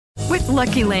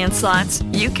Lucky Land Slots,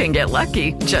 you can get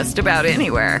lucky just about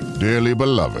anywhere. Dearly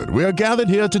beloved, we are gathered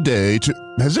here today to...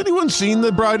 Has anyone seen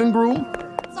the bride and groom?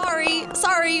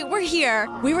 Sorry, we're here.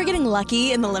 We were getting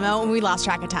lucky in the limo and we lost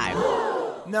track of time.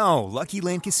 No, Lucky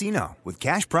Land Casino, with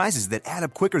cash prizes that add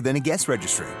up quicker than a guest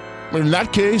registry. In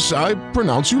that case, I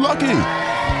pronounce you lucky.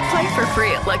 Play for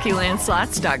free at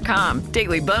LuckyLandSlots.com.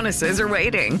 Daily bonuses are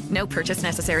waiting. No purchase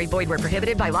necessary. Void where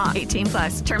prohibited by law.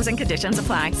 18+. Terms and conditions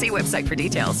apply. See website for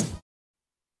details.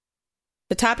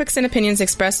 The topics and opinions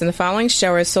expressed in the following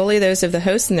show are solely those of the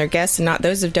host and their guests and not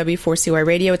those of W4CY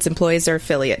Radio, its employees, or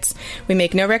affiliates. We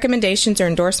make no recommendations or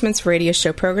endorsements for radio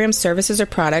show programs, services, or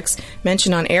products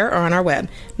mentioned on air or on our web.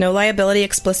 No liability,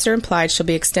 explicit or implied, shall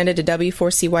be extended to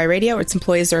W4CY Radio or its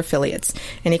employees or affiliates.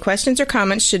 Any questions or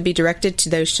comments should be directed to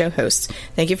those show hosts.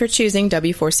 Thank you for choosing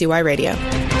W4CY Radio.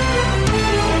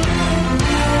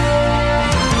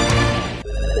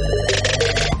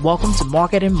 Welcome to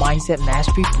Marketing Mindset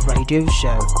Mastery Radio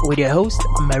Show with your host,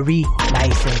 Marie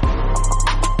Mason.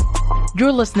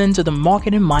 You're listening to the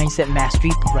Marketing Mindset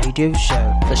Mastery Radio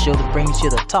Show, the show that brings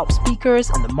you the top speakers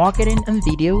in the marketing and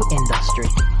video industry.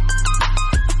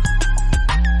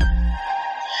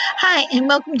 Hi, and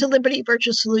welcome to Liberty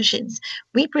Virtual Solutions.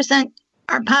 We present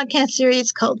our podcast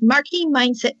series called Marketing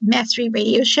Mindset Mastery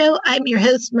Radio Show. I'm your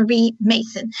host, Marie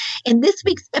Mason. In this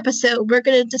week's episode, we're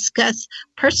going to discuss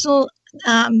personal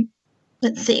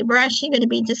we're actually going to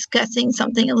be discussing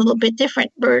something a little bit different.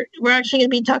 We're actually going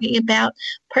to be talking about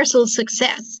personal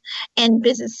success and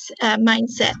business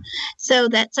mindset. So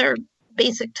that's our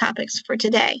basic topics for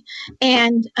today.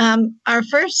 And our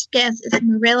first guest is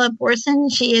Marilla Borson.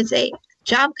 She is a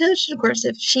job coach. Of course,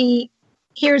 if she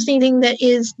hears anything that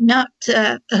is not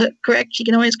correct, she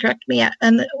can always correct me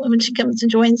when she comes and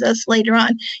joins us later on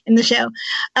in the show.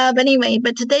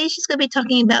 But today she's going to be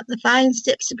talking about the 5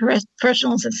 steps to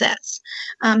personal success.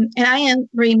 And I am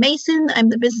Marie Mason. I'm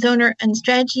the business owner and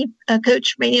strategy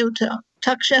coach, radio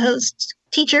talk show host,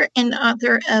 teacher, and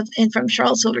author from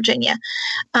Charlottesville, Virginia.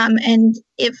 And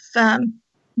if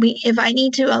I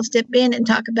need to, I'll step in and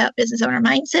talk about business owner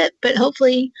mindset, but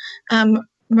hopefully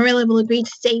Marilla will agree to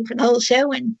stay for the whole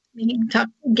show and we can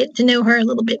get to know her a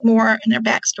little bit more in her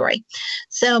backstory.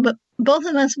 But both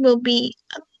of us will be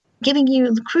giving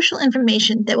you the crucial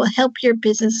information that will help your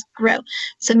business grow.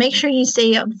 So make sure you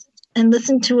stay up and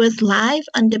listen to us live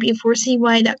on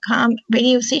W4CY.com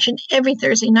radio station every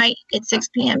Thursday night at 6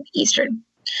 p.m. Eastern.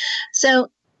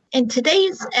 So in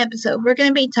today's episode, we're going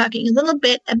to be talking a little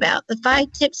bit about the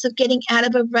 5 tips of getting out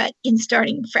of a rut and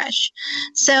starting fresh.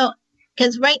 So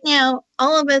because right now,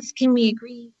 all of us can we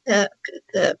agree the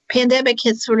pandemic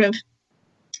has sort of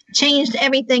changed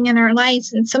everything in our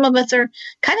lives, and some of us are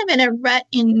kind of in a rut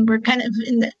and we're kind of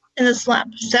in a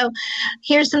slump. So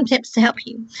here's some tips to help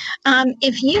you.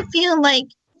 If you feel like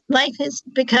life has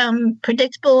become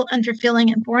predictable,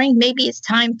 unfulfilling, and boring, maybe it's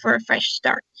time for a fresh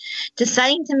start.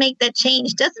 Deciding to make that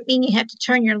change doesn't mean you have to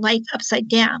turn your life upside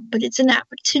down, but it's an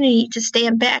opportunity to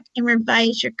stand back and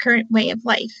revise your current way of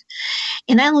life.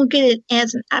 And I look at it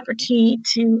as an opportunity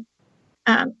to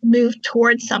move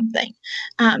towards something.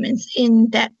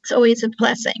 And that's always a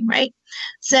blessing, right?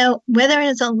 So whether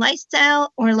it's a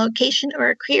lifestyle or a location or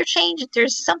a career change,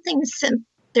 there's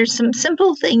some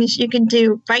simple things you can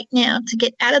do right now to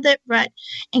get out of that rut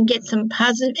and get some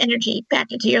positive energy back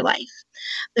into your life.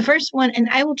 The first one, and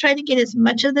I will try to get as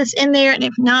much of this in there, and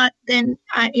if not, then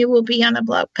it will be on a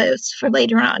blog post for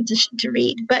later on to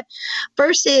read. But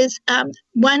first is,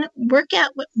 one, work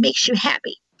out what makes you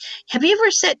happy. Have you ever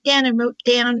sat down and wrote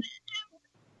down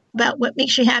about what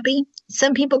makes you happy?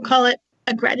 Some people call it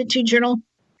a gratitude journal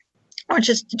or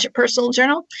just a personal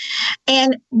journal,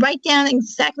 and write down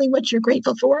exactly what you're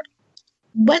grateful for,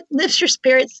 what lifts your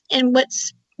spirits, and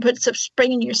what's a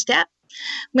spring in your step.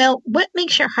 Well, what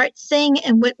makes your heart sing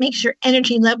and what makes your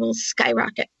energy levels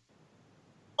skyrocket?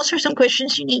 Those are some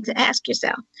questions you need to ask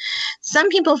yourself. Some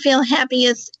people feel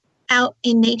happiest out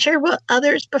in nature, while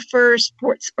others prefer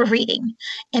sports or reading.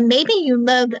 And maybe you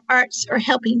love the arts or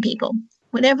helping people.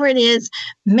 Whatever it is,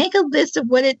 make a list of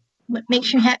what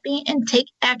makes you happy and take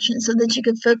action so that you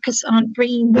can focus on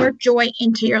bringing more joy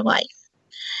into your life.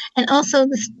 And also,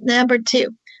 number 2,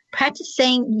 practice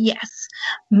saying yes.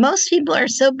 Most people are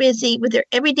so busy with their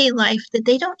everyday life that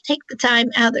they don't take the time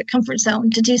out of their comfort zone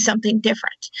to do something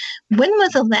different. When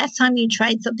was the last time you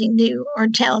tried something new or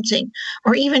challenging,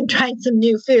 or even tried some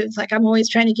new foods? Like I'm always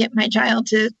trying to get my child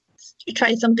to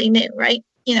try something new, right?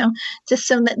 Just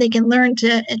so that they can learn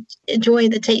to enjoy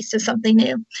the taste of something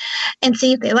new and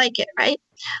see if they like it, right?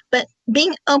 But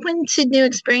being open to new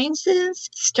experiences,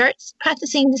 start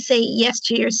practicing to say yes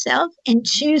to yourself and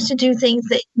choose to do things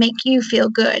that make you feel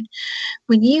good.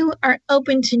 When you are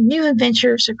open to new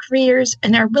adventures or careers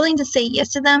and are willing to say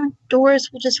yes to them, doors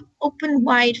will just open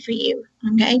wide for you.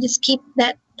 Okay, just keep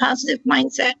that positive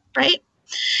mindset, right?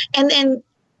 And then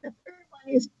the third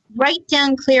one is write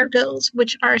down clear goals,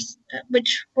 which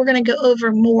we're going to go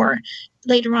over more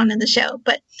later on in the show.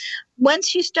 But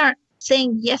once you start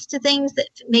saying yes to things that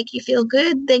make you feel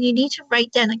good, then you need to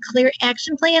write down a clear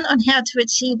action plan on how to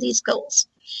achieve these goals.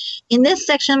 In this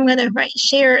section, I'm going to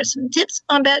share some tips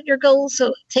about your goals.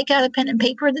 So take out a pen and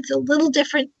paper. That's a little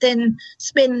different than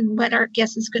what our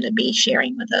guest is going to be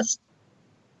sharing with us.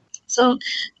 So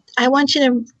I want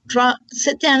you to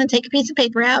sit down and take a piece of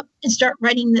paper out and start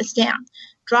writing this down.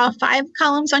 Draw 5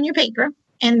 columns on your paper.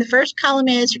 And the first column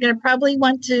is you're going to probably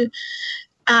want to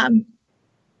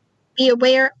be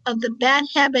aware of the bad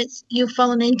habits you've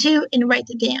fallen into and write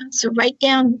them down. So write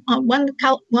down on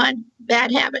column 1,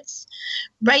 bad habits.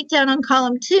 Write down on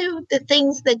column 2, the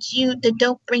things that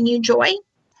don't bring you joy.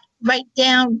 Write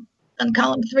down on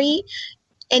column 3,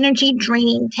 energy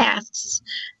draining tasks.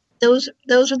 Those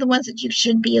are the ones that you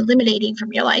should be eliminating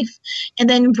from your life. And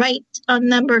then write on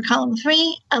column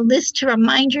 3, a list to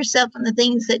remind yourself on the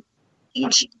things that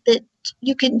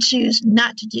you can choose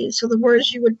not to do. So the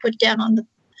words you would put down on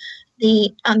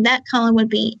that column would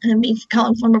be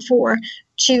column number 4,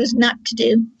 choose not to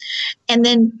do. And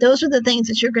then those are the things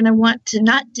that you're going to want to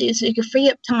not do, so you can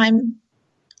free up time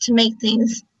to make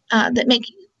things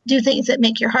do things that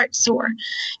make your heart soar.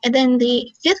 And then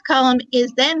the 5th column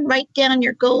is then write down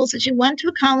your goals that you want to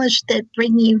accomplish that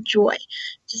bring you joy.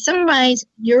 To summarize,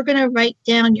 you're going to write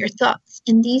down your thoughts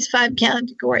in these 5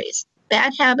 categories: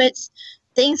 bad habits,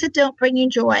 things that don't bring you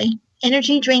joy,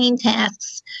 energy draining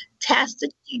tasks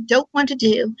that you don't want to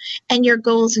do, and your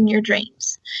goals and your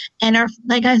dreams. And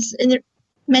like I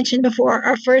mentioned before,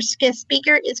 our first guest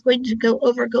speaker is going to go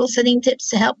over goal setting tips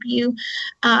to help you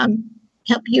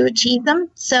achieve them.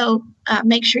 So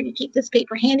make sure you keep this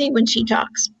paper handy when she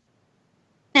talks.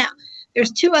 Now,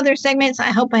 there's 2 other segments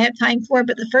I hope I have time for,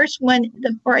 but the first one,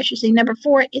 or I should say number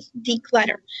 4, is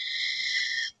declutter.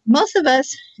 Most of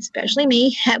us, especially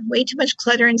me, have way too much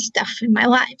clutter and stuff in my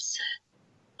lives.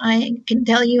 I can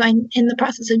tell you I'm in the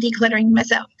process of decluttering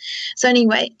myself. So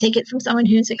anyway, take it from someone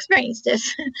who's experienced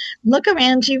this. Look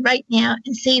around you right now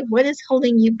and see what is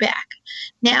holding you back.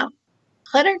 Now,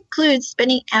 clutter includes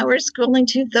spending hours scrolling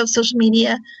through those social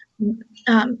media.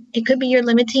 It could be your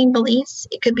limiting beliefs.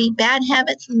 It could be bad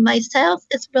habits and lifestyles,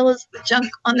 as well as the junk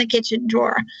on the kitchen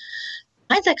drawer.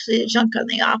 Mine's actually the junk on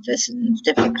the office and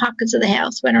different pockets of the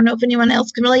house. I don't know if anyone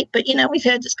else can relate, but, we've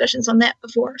had discussions on that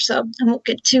before, so I won't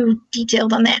get too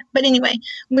detailed on that. But anyway,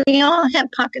 we all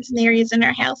have pockets and areas in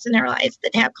our house and our lives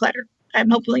that have clutter. I'm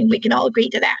hoping we can all agree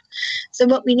to that. So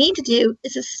what we need to do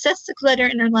is assess the clutter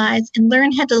in our lives and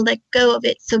learn how to let go of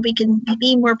it so we can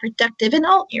be more productive in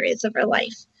all areas of our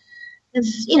life.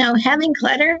 Because, having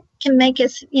clutter can make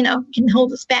us, can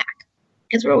hold us back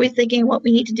because we're always thinking what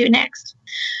we need to do next.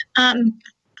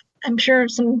 I'm sure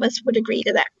some of us would agree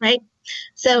to that, right?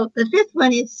 So the 5th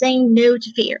one is saying no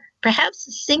to fear. Perhaps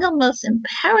the single most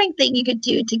empowering thing you could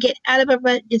do to get out of a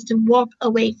rut is to walk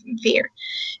away from fear.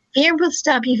 Fear will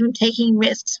stop you from taking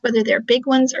risks, whether they're big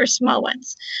ones or small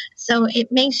ones. So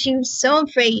it makes you so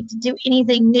afraid to do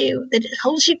anything new that it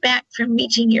holds you back from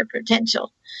reaching your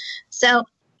potential. So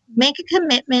make a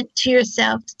commitment to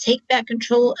yourself to take back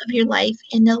control of your life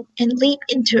and leap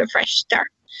into a fresh start.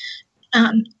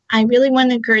 I really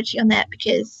want to encourage you on that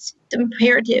because it's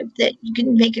imperative that you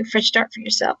can make a fresh start for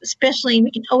yourself, especially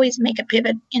we can always make a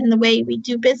pivot in the way we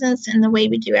do business and the way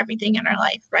we do everything in our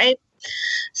life, right?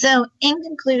 So in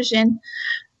conclusion,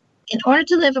 in order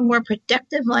to live a more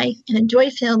productive life and a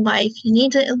joy-filled life, you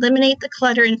need to eliminate the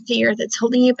clutter and fear that's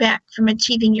holding you back from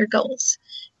achieving your goals.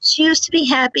 Choose to be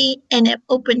happy and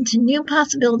open to new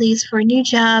possibilities for a new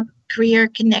job, career,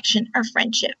 connection, or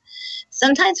friendship.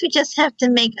 Sometimes we just have to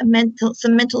make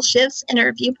some mental shifts in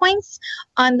our viewpoints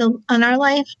on our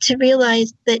life to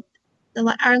realize that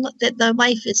the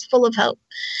life is full of hope.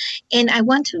 And I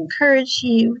want to encourage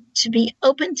you to be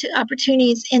open to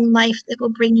opportunities in life that will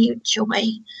bring you joy.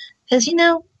 Because,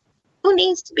 who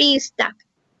needs to be stuck?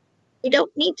 We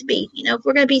don't need to be. If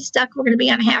we're going to be stuck, we're going to be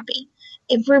unhappy.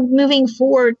 If we're moving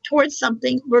forward towards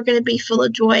something, we're going to be full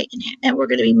of joy and we're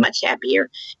going to be much happier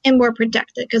and more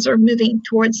productive because we're moving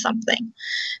towards something.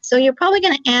 So you're probably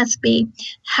going to ask me,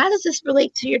 how does this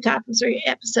relate to your topics or your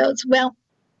episodes? Well,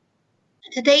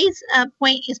 today's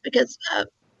point is because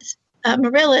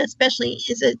Marilla especially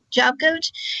is a job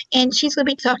coach, and she's going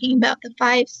to be talking about the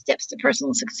 5 steps to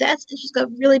personal success, and she's going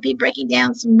to really be breaking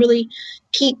down some really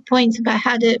key points about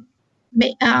how to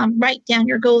write down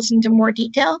your goals into more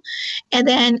detail. And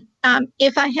then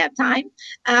if I have time,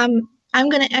 I'm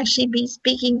going to actually be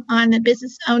speaking on a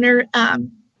business owner.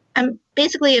 I'm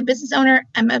basically a business owner.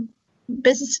 I'm a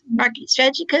business marketing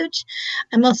strategy coach.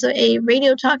 I'm also a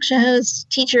radio talk show host,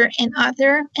 teacher, and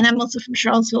author. And I'm also from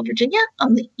Charlottesville, Virginia,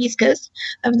 on the East Coast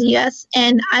of the U.S.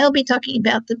 And I'll be talking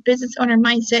about the business owner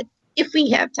mindset if we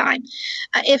have time.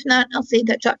 If not, I'll save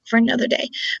that talk for another day.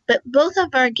 But both of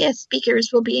our guest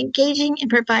speakers will be engaging and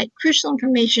provide crucial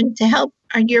information to help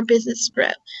your business grow.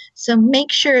 So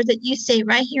make sure that you stay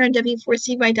right here on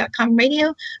W4CY.com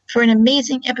radio for an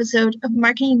amazing episode of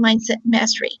Marketing Mindset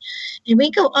Mastery. And we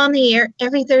go on the air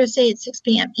every Thursday at 6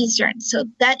 p.m. Eastern. So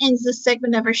that ends this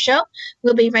segment of our show.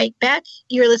 We'll be right back.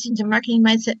 You're listening to Marketing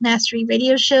Mindset Mastery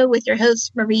radio show with your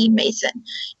host, Marie Mason.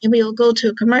 And we will go to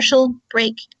a commercial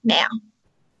break now.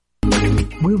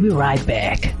 We'll be right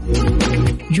back.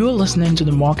 You're listening to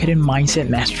the Marketing Mindset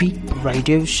Mastery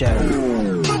radio show.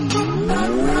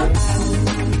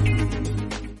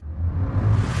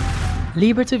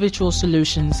 Liberty Virtual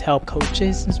Solutions help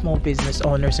coaches and small business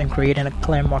owners in creating a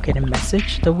clear marketing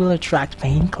message that will attract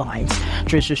paying clients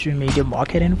through social media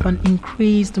marketing for an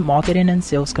increased marketing and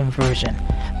sales conversion.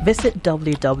 Visit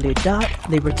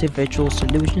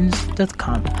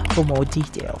www.libertyvirtualsolutions.com for more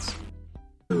details.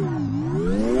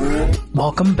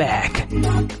 Welcome back.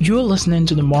 You're listening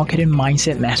to the Marketing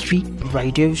Mindset Mastery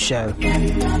radio show.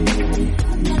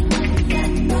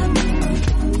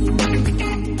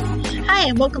 Hi,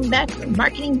 and welcome back to the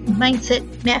Marketing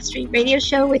Mindset Mastery radio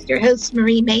show with your host,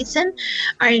 Marie Mason.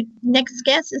 Our next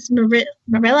guest is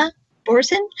Marilla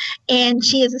Borson, and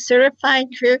she is a certified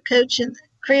career coach and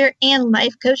career and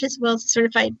life coach, as well as a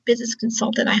certified business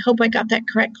consultant. I hope I got that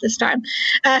correct this time.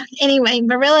 Anyway,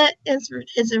 Marilla is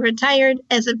retired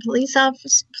as a police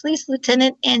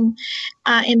lieutenant and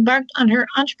embarked on her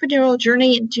entrepreneurial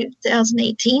journey in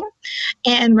 2018.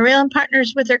 And Marilla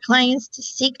partners with her clients to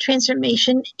seek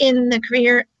transformation in their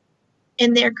career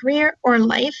or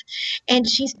life. And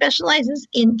she specializes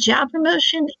in job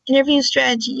promotion, interview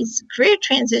strategies, career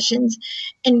transitions,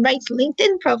 and writes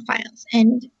LinkedIn profiles.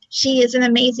 And she is an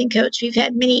amazing coach. We've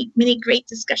had many, many great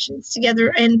discussions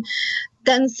together and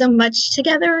done so much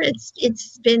together.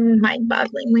 It's been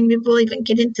mind-boggling. We will even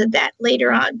get into that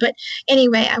later on. But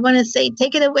anyway, I want to say,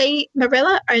 take it away,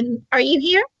 Marilla. Are you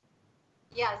here?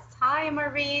 Yes. Hi,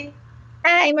 Marie.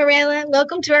 Hi, Marilla.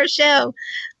 Welcome to our show.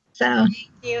 Thank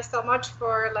you so much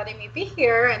for letting me be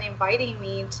here and inviting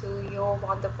me to your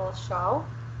wonderful show.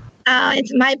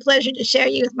 It's my pleasure to share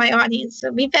you with my audience.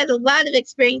 So we've had a lot of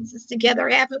experiences together,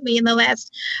 haven't we, in the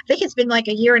last, I think it's been like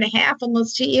a year and a half,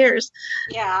 almost 2 years.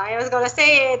 Yeah, I was going to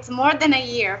say it's more than a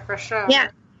year for sure.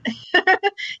 Yeah.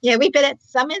 Yeah, we've been at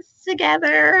summits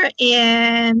together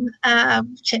and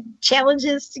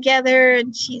challenges together,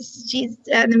 and she's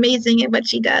amazing at what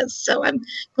she does. So I'm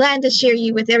glad to share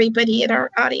you with everybody in our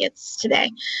audience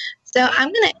today. So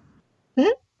I'm going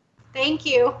to... Thank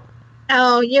you.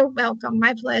 Oh, you're welcome.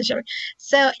 My pleasure.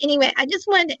 So anyway, I just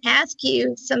wanted to ask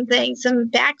you some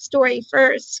backstory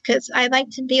first, because I like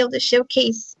to be able to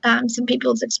showcase some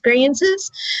people's experiences.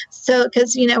 So,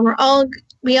 because,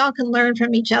 we all can learn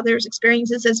from each other's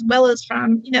experiences as well as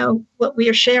from, what we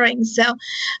are sharing. So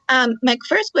my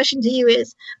first question to you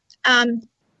is,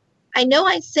 I know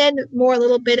I said a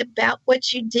little bit about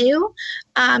what you do,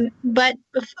 but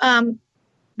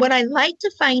what I'd like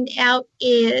to find out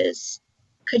is,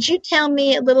 could you tell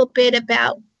me a little bit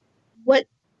about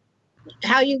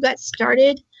how you got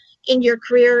started in your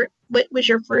career? What was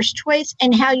your first choice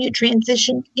and how you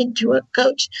transitioned into a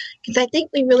coach? Because I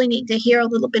think we really need to hear a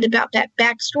little bit about that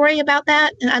backstory about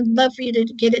that. And I'd love for you to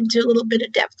get into a little bit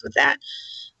of depth with that.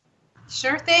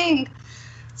 Sure thing.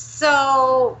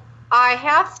 So I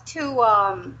have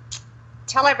to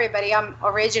tell everybody I'm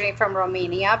originally from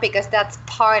Romania because that's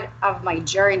part of my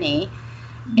journey.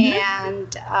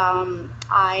 And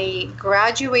I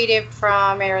graduated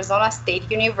from Arizona State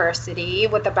University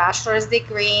with a bachelor's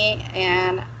degree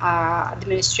in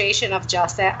administration of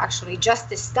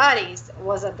justice studies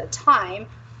was at the time.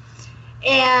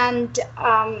 And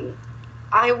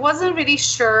I wasn't really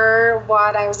sure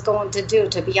what I was going to do,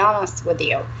 to be honest with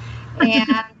you.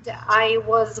 And I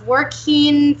was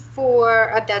working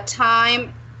at that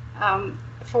time,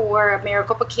 for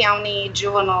Maricopa County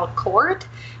Juvenile Court.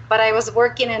 But I was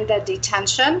working in the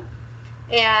detention.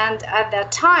 And at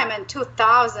that time in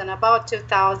 2000,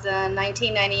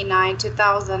 1999,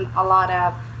 2000, a lot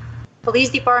of police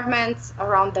departments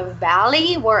around the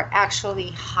valley were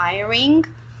actually hiring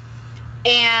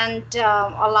And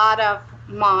a lot of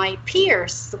my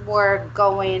peers were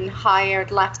going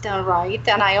hired left and right,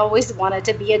 and I always wanted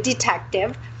to be a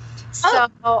detective. So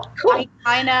cool. I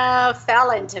kind of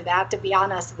fell into that, to be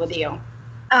honest with you.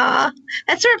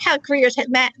 That's sort of how careers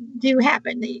do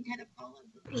happen, that you kind of follow.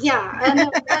 Yeah, and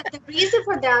the reason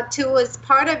for that too is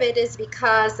part of it is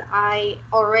because I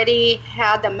already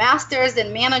had the master's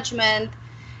in management,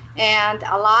 and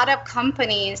a lot of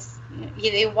companies,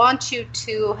 they want you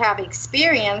to have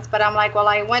experience, but I'm like, well,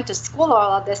 I went to school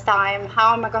all of this time.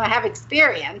 How am I going to have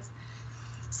experience?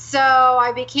 So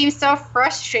I became so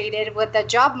frustrated with the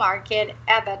job market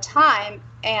at the time,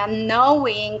 and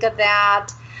knowing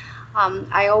that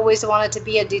I always wanted to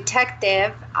be a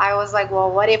detective, I was like, well,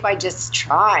 what if I just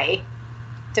try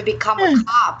to become a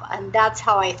cop? And that's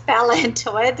how I fell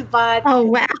into it. But oh,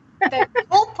 wow. The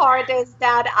cool part is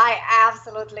that I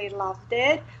absolutely loved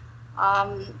it.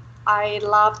 I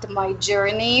loved my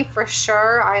journey for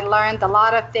sure. I learned a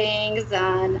lot of things,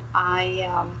 and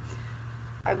I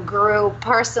grew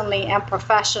personally and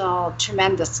professionally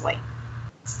tremendously.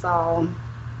 So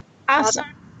awesome.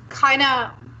 Kind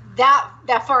of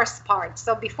that first part.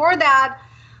 So before that,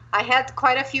 I had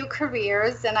quite a few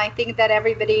careers, and I think that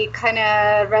everybody kind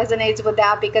of resonates with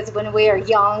that, because when we are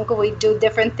young, we do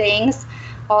different things.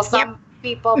 Well, some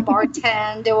people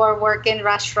bartend or work in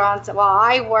restaurants. Well,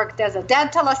 I worked as a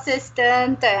dental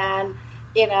assistant and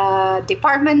in a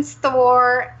department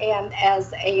store and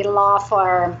as a law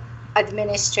firm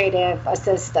administrative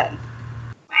assistant.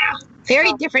 Wow.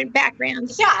 Very different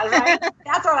backgrounds. Yeah, right.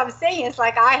 That's what I'm saying. It's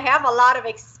like I have a lot of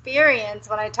experience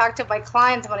when I talk to my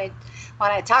clients, when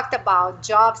I talked about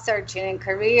job searching and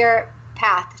career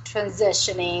path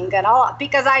transitioning and all,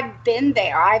 because I've been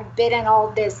there. I've been in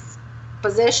all these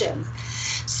positions.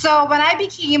 So when I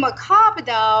became a cop,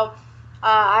 though,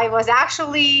 I was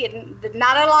actually,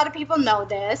 not a lot of people know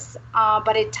this,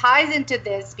 but it ties into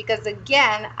this because,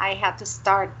 again, I had to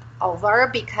start over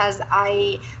because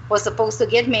I was supposed to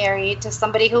get married to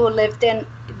somebody who lived in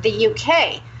the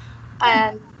UK.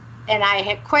 And I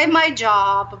had quit my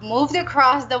job, moved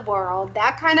across the world.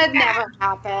 That kind of never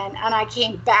happened. And I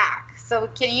came back. So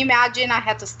can you imagine? I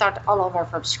had to start all over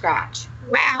from scratch.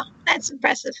 Wow, that's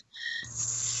impressive.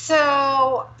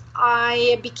 So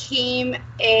I became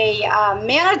a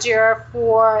manager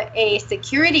for a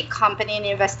security company, an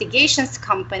investigations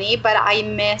company, but I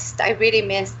really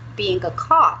missed being a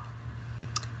cop.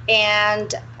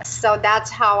 And so that's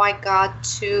how I got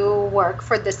to work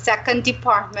for the second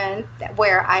department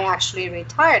where I actually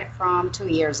retired from 2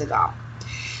 years ago.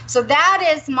 So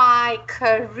that is my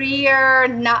career,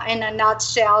 not in a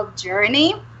nutshell,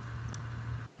 journey.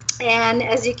 And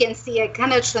as you can see, I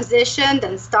kind of transitioned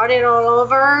and started all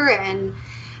over, and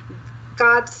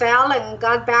God fell and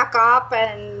got back up,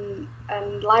 and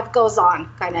life goes on,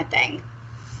 kind of thing.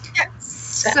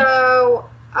 So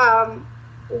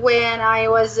when I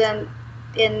was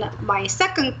in my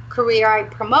second career, I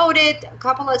promoted a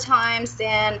couple of times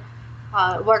and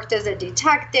worked as a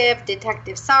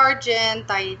detective sergeant.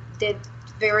 I did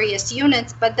various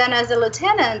units, but then as a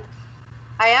lieutenant,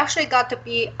 I actually got to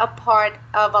be a part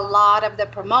of a lot of the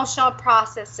promotional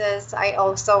processes. I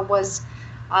also was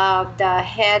the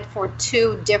head for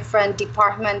 2 different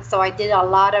departments, so I did a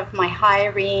lot of my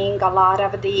hiring, a lot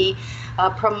of the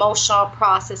promotional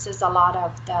processes, a lot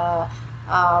of the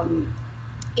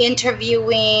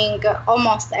interviewing,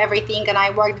 almost everything. And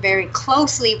I worked very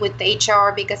closely with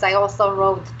HR because I also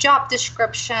wrote job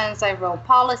descriptions, I wrote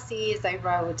policies, I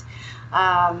wrote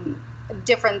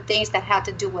different things that had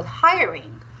to do with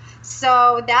hiring.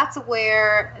 So that's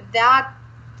where that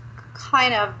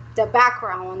kind of the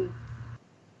background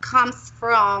comes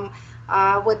from,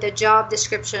 with the job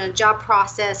description and job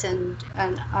process and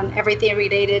everything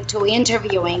related to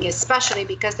interviewing, especially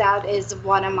because that is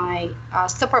one of my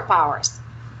superpowers.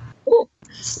 Ooh.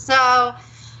 So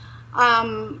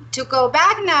to go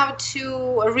back now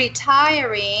to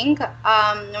retiring,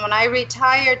 when I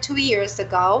retired 2 years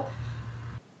ago,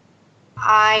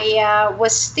 I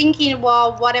was thinking,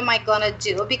 well, what am I going to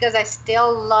do? Because I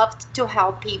still loved to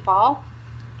help people.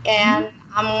 And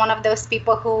I'm one of those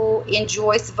people who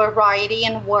enjoys variety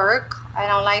in work. I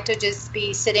don't like to just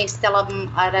be sitting still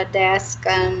at a desk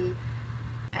and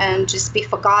just be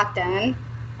forgotten.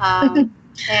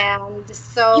 And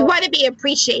so you want to be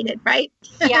appreciated, right?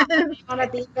 Yeah, I want to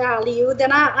be valued,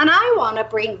 and I want to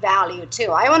bring value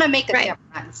too. I want to make a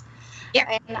difference.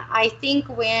 Yeah. And I think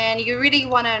when you really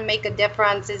want to make a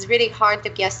difference, it's really hard to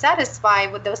get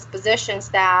satisfied with those positions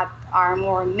that are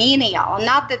more menial.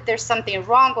 Not that there's something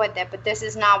wrong with it, but this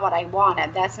is not what I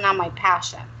wanted. That's not my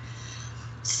passion.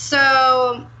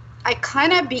 So I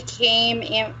kind of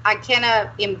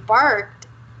embarked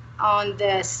on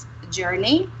this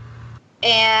journey,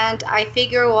 and I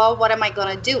figure, well, what am I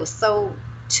going to do? So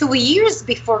 2 years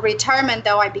before retirement,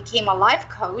 though, I became a life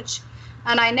coach,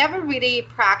 and I never really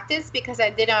practiced because I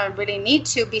didn't really need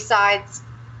to, besides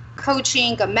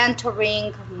coaching and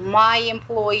mentoring my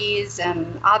employees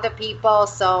and other people,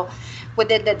 so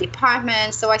within the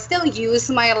department. So I still use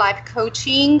my life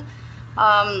coaching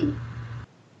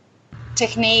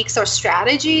techniques or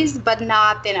strategies, but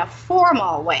not in a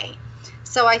formal way.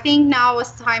 So I think now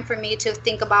it's time for me to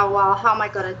think about, well, how am I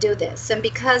going to do this? And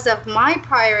because of my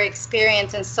prior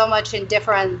experience and so much in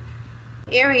different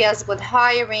areas with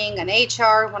hiring and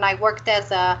HR, when I worked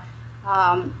as a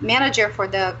manager for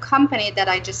the company that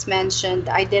I just mentioned,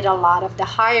 I did a lot of the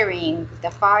hiring,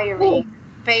 the firing,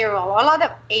 payroll, a lot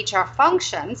of HR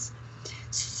functions.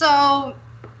 So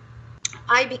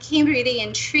I became really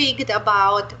intrigued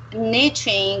about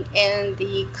niching in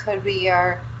the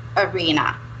career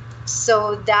arena.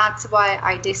 So that's why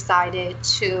I decided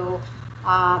to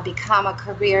become a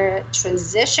career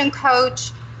transition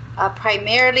coach,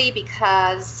 primarily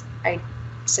because I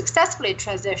successfully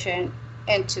transitioned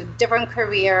into different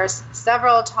careers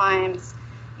several times.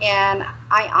 And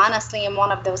I honestly am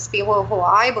one of those people who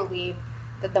I believe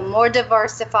that the more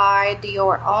diversified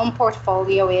your own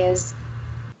portfolio is,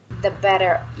 the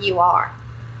better you are.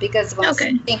 Because when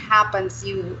something happens,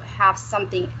 you have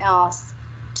something else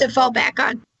to fall back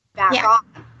on.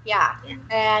 Yeah.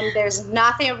 And there's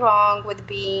nothing wrong with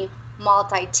being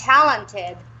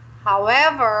multi-talented.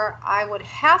 However, I would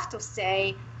have to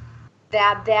say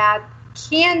that that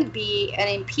can be an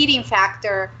impeding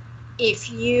factor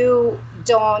if you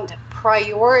don't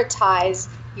prioritize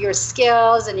your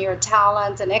skills and your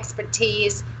talents and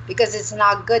expertise, because it's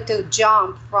not good to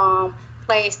jump from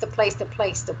place to place to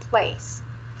place to place.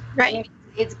 Right.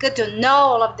 It's good to know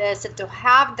all of this and to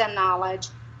have the knowledge,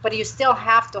 but you still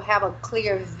have to have a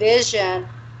clear vision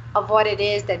of what it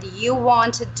is that you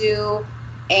want to do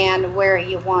and where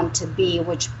you want to be,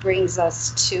 which brings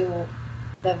us to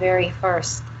the very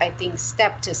first, I think,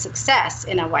 step to success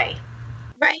in a way.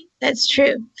 Right, that's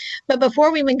true. But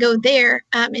before we even go there,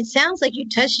 it sounds like you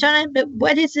touched on it, but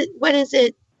what is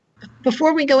it?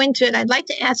 Before we go into it, I'd like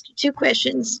to ask you two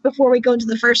questions before we go into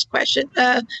the first question,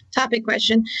 topic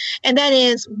question. And that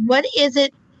is, what is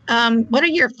it? What are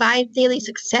your 5 daily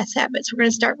success habits? We're going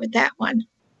to start with that one.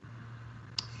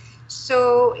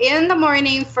 So in the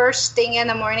morning, first thing in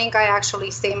the morning, I actually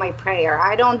say my prayer.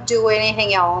 I don't do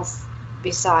anything else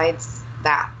besides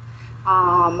that.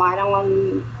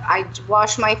 I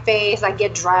wash my face, I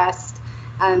get dressed,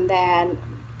 and then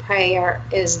prayer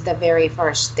is the very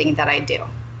first thing that I do.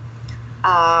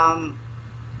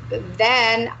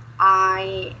 Then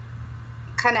I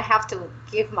kind of have to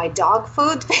give my dog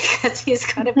food because he's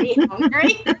going to be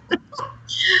hungry.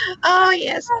 Oh,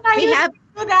 yes. We have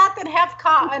do that and have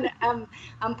coffee.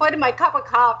 I'm putting my cup of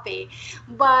coffee.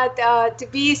 But to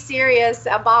be serious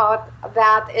about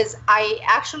that is I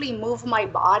actually move my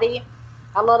body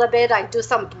a little bit. I do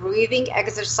some breathing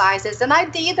exercises, and I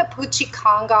did put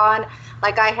Qigong on.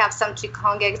 Like I have some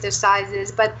Qigong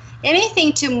exercises, but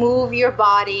anything to move your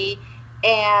body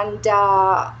and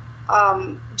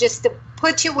just to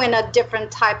put you in a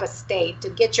different type of state, to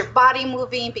get your body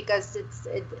moving, because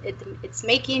it's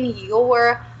making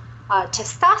your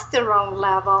testosterone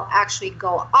level actually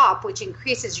go up, which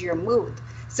increases your mood.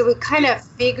 So it kind of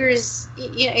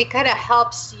it kind of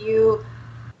helps you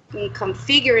and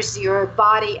configures your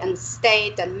body and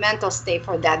state and mental state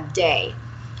for that day.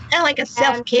 And like a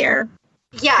self-care.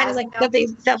 Yeah. Kind of like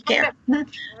something self-care.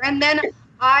 And then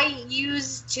I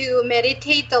used to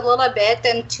meditate a little bit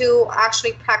and to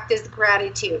actually practice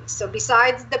gratitude. So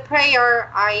besides the prayer,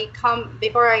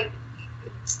 before I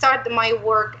start my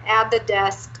work at the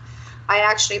desk, I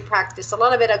actually practice a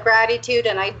little bit of gratitude,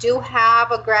 and I do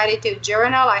have a gratitude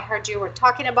journal. I heard you were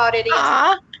talking about it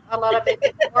a little bit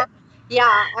before. Yeah,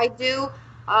 I do.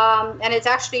 And it's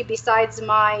actually besides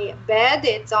my bed.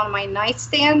 It's on my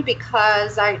nightstand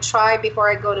because I try before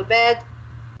I go to bed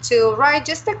to write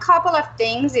just a couple of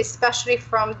things, especially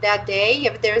from that day.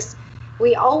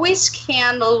 We always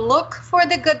can look for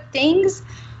the good things.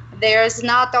 There's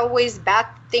not always bad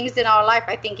things in our life.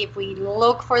 I think if we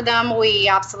look for them, we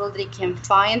absolutely can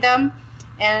find them.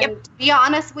 And to be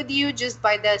honest with you, just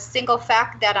by the single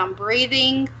fact that I'm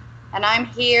breathing and I'm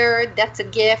here, that's a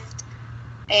gift.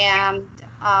 And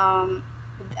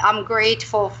I'm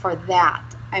grateful for that.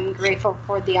 I'm grateful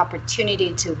for the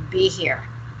opportunity to be here.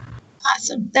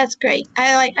 Awesome. That's great.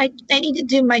 I need to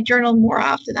do my journal more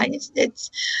often.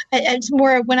 It's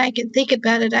more when I can think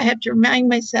about it. I have to remind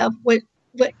myself what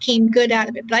what came good out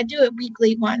of it. But I do a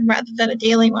weekly one rather than a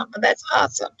daily one. But that's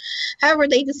awesome. However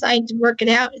they decide to work it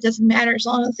out, it doesn't matter as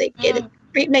long as they get it.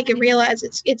 Make it realize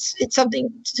it's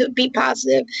something to be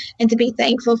positive and to be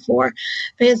thankful for,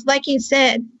 because like you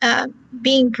said,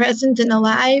 being present and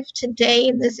alive today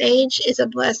in this age is a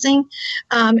blessing.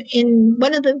 In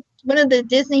one of the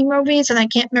Disney movies, and I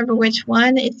can't remember which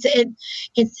one, it's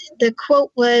the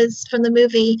quote was from the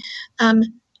movie.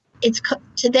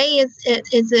 Today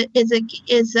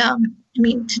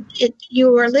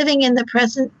you are living in the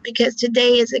present because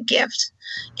today is a gift,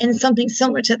 and something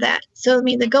similar to that. So, I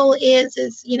mean, the goal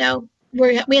is we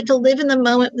have to live in the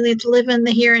moment, we have to live in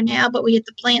the here and now, but we have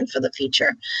to plan for the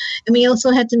future. And we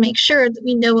also have to make sure that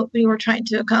we know what we were trying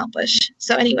to accomplish.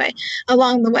 So anyway,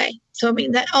 along the way. So, I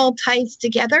mean, that all ties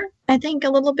together, I think, a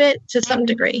little bit to some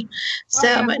degree.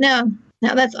 So, but no,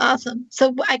 that's awesome.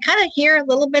 So I kind of hear a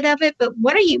little bit of it, but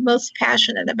what are you most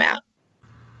passionate about?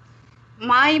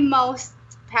 My most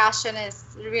passion is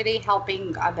really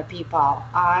helping other people.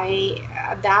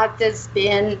 That has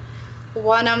been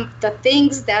one of the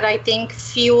things that I think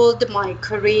fueled my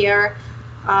career,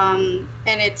 and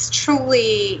it's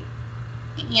truly,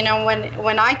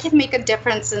 when I can make a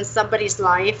difference in somebody's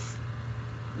life,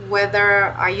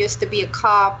 whether I used to be a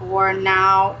cop or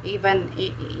now even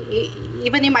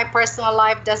in my personal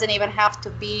life, doesn't even have to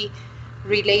be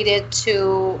related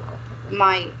to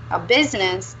my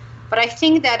business. But I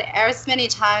think that as many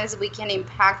times we can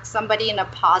impact somebody in a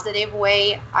positive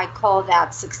way, I call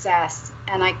that success.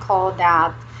 And I call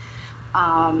that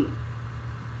a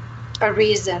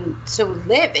reason to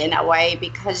live in a way,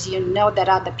 because you know that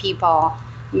other people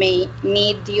may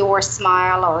need your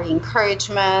smile or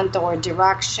encouragement or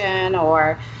direction,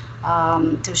 or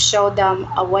to show them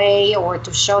a way, or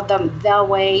to show them the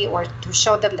way, or to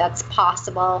show them that's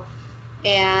possible.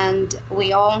 And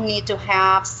we all need to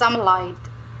have some light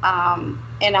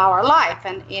in our life,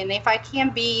 and if I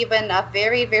can be even a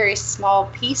very, very small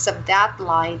piece of that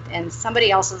light in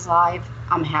somebody else's life,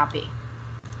 I'm happy.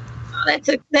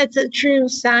 That's a true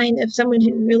sign of someone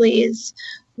who really is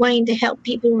wanting to help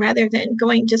people rather than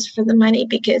going just for the money,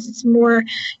 because it's more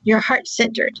your heart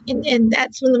centered, and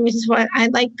that's one of the reasons why I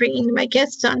like bringing my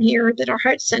guests on here that are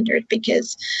heart centered,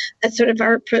 because that's sort of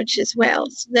our approach as well.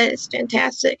 So that is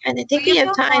fantastic, and I think we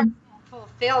have time.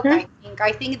 Fulfilled,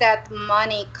 I think that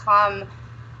money come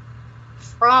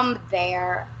from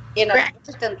there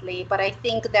inadvertently, but I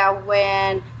think that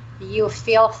when you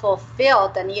feel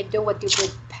fulfilled and you do what you do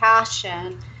with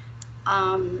passion,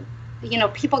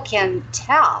 people can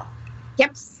tell.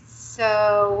 Yep.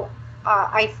 So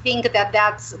I think that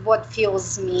that's what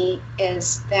fuels me,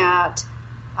 is that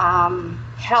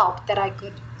help that I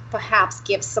could perhaps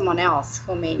give someone else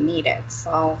who may need it.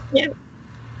 So yeah,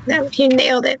 you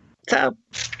nailed it. So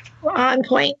on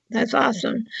point. That's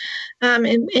awesome.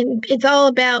 And it's all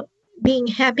about being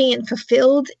happy and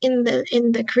fulfilled in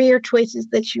the career choices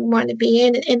that you want to be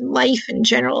in life in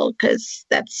general, because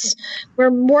we're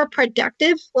more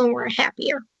productive when we're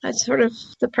happier. That's sort of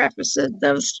the preface that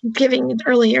I was giving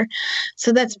earlier.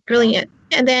 So that's brilliant.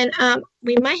 And then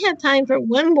we might have time for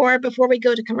one more before we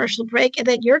go to commercial break. And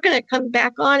then you're going to come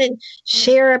back on and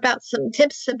share about some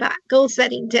tips about goal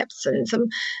setting tips and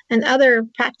other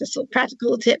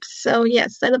practical tips. So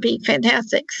yes, that'll be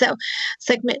fantastic. So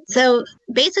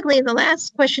basically the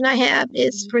last question I have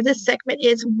is for this segment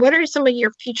is, what are some of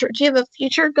your future, do you have a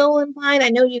future goal in mind? I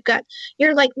know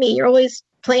you're like me, you're always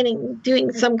planning,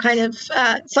 doing some kind of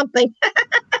something.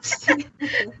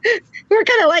 We're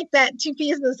kind of like that, two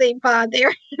peas in the same pod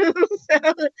there. So,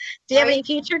 do you have any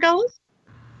future goals?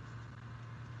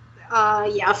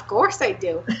 Yeah, of course I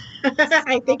do.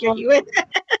 I figured you would.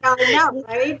 I know,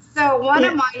 right? So one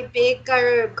of my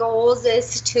bigger goals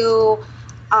is to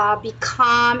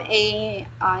become a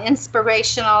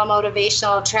inspirational,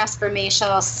 motivational,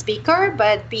 transformational speaker,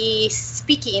 but be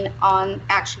speaking on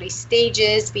actually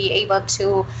stages, be able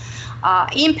to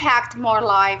impact more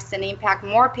lives and impact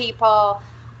more people.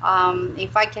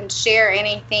 If I can share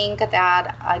anything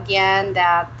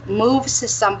that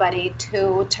moves somebody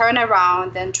to turn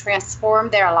around and transform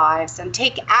their lives and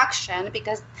take action,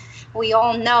 because we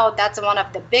all know that's one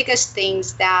of the biggest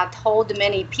things that hold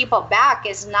many people back,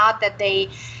 is not that they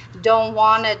don't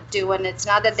want to do, and it's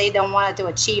not that they don't want to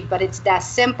achieve, but it's that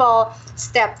simple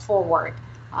step forward,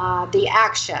 the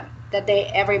action that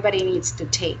everybody needs to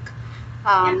take.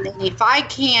 And if I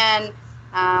can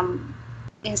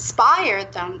inspire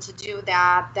them to do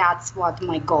that, that's what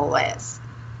my goal is.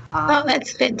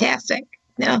 That's fantastic.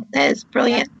 No, that is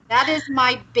brilliant. That is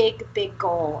my big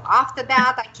goal. After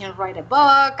that, I can write a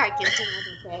book, I can do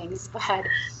other things, but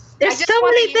There's so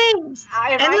many things.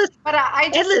 But I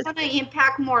just want to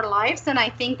impact more lives, and I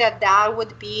think that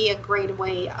would be a great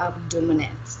way of doing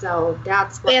it. So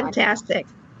that's fantastic.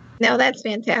 No, that's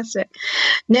fantastic.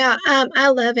 Now, I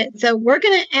love it. So we're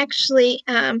going to actually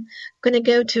going to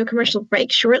go to a commercial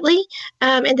break shortly.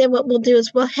 And then what we'll do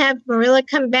is we'll have Marilla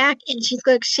come back, and she's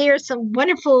going to share some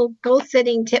wonderful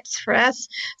goal-setting tips for us,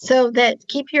 so that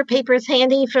keep your papers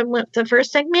handy from the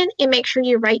first segment and make sure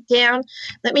you write down.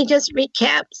 Let me just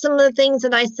recap some of the things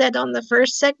that I said on the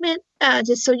first segment.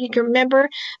 Just so you can remember,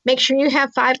 make sure you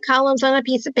have 5 columns on a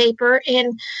piece of paper,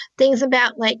 and things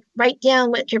about, like, write down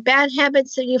what your bad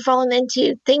habits that you've fallen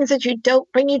into, things that you don't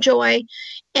bring you joy,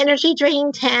 energy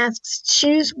draining tasks,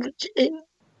 choose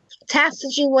tasks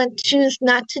that you want to choose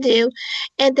not to do,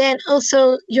 and then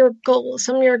also your goals,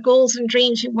 some of your goals and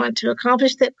dreams you want to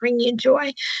accomplish that bring you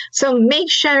joy. So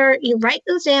make sure you write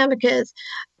those down, because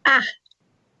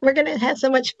we're going to have so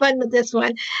much fun with this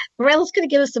one. Marilla's going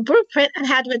to give us a blueprint on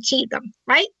how to achieve them,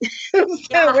 right?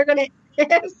 We're going to.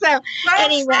 Anyway.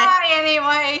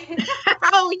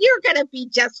 Oh, you're going to be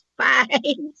just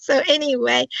fine. So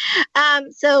anyway,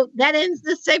 so that ends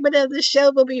this segment of the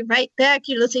show. We'll be right back.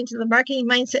 You're listening to the Marketing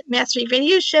Mindset Mastery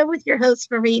Radio Show with your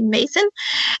host, Marie Mason.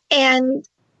 And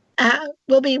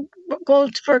we'll be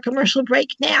going for a commercial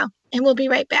break now, and we'll be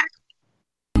right back.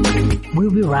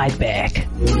 We'll be right back.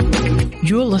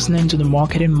 You're listening to the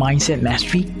Marketing Mindset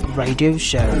Mastery Radio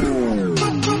Show.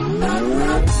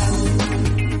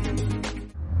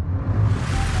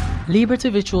 Liberty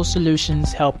Visual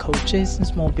Solutions help coaches and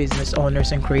small business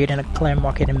owners in creating a clear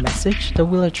marketing message that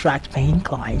will attract paying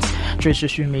clients through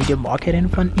social media marketing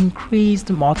for an increased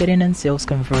marketing and sales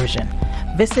conversion.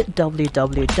 Visit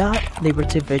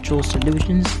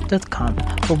www.libertyvisualsolutions.com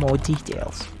for more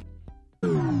details.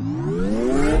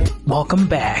 Welcome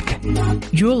back.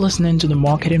 You're listening to the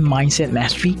Marketing Mindset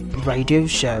Mastery Radio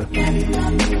Show.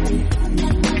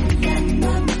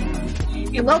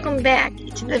 And welcome back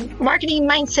to the Marketing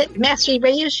Mindset Mastery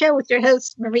Radio Show with your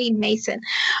host, Marie Mason.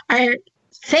 Our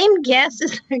same guest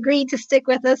has agreed to stick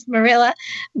with us, Marilla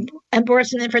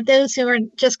Borson. And for those who are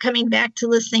just coming back to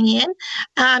listening in,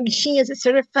 she is a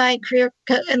certified career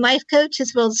and life coach,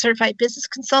 as well as a certified business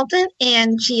consultant,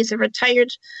 and she is a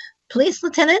retired police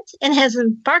lieutenant and has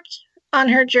embarked on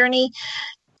her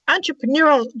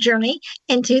entrepreneurial journey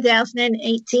in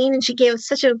 2018, and she gave us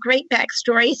such a great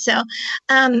backstory. So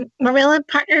Marilla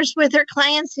partners with her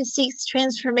clients who seeks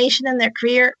transformation in their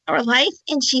career or life,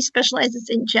 and she specializes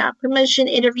in job promotion,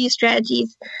 interview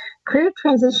strategies, career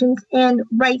transitions, and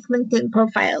writes LinkedIn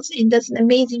profiles, and does an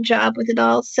amazing job with it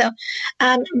all. So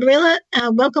Marilla,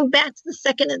 welcome back to the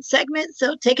second segment.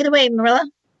 So take it away, Marilla.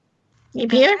 You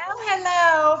here?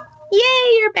 Hello.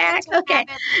 Yay, you're back. Okay.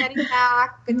 Good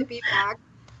to be back.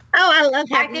 Oh, I love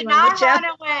having you on the show. I did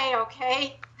not run away,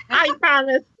 okay? I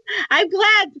promise. I'm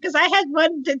glad, because I had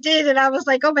one that did, and I was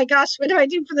like, oh my gosh, what do I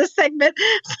do for this segment?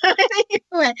 So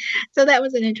anyway, so that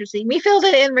was interesting. We filled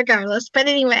it in regardless. But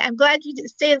anyway, I'm glad you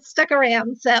stuck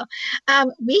around. So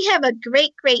we have a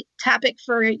great topic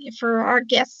for our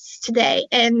guests today.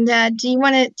 And do you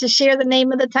want to share the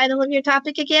name of the title of your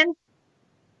topic again?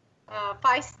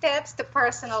 5 Steps to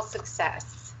Personal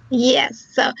Success. Yes.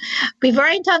 So we've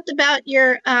already talked about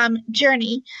your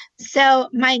journey. So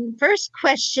my first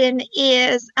question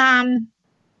is, I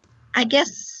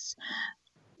guess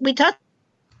we talked.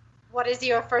 What is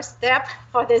your first step?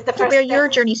 What is the first where step? your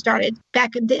journey started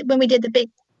back when we did the big.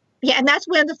 Yeah, and that's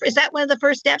is that one of the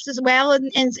first steps as well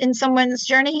in someone's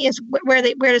journey, is where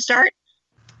to start?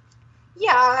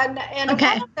 Yeah, and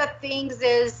okay. One of the things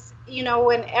is,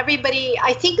 when everybody,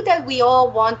 I think that we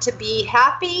all want to be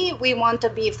happy, we want to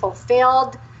be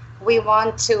fulfilled, we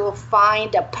want to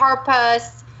find a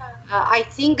purpose. I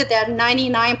think that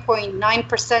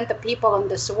 99.9% of people in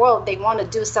this world, they want to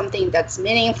do something that's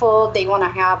meaningful, they want to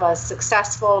have a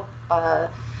successful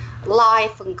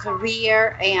life and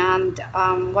career, and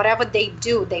whatever they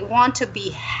do, they want to be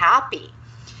happy.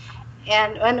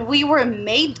 And we were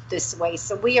made this way,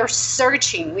 so we are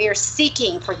searching, we are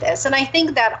seeking for this. And I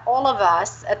think that all of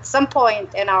us at some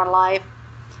point in our life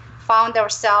found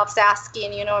ourselves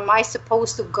asking, am I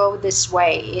supposed to go this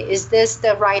way? Is this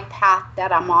the right path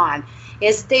that I'm on?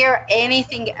 Is there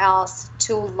anything else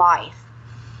to life?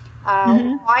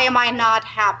 Why am I not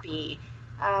happy?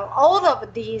 All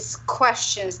of these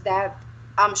questions that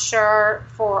I'm sure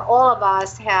for all of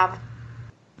us have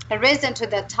risen to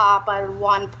the top at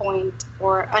one point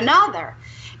or another.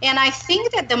 And I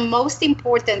think that the most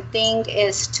important thing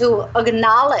is to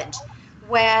acknowledge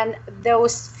when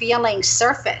those feelings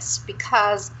surface,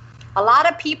 because a lot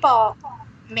of people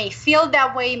may feel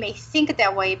that way, may think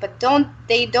that way, but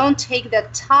they don't take the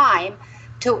time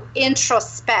to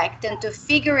introspect and to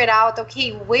figure it out.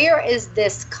 Okay, where is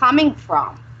this coming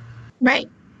from? Right.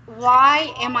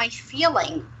 Why am I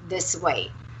feeling this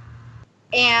way?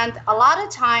 And a lot of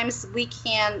times we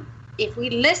can, if we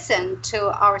listen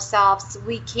to ourselves,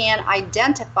 we can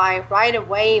identify right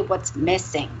away what's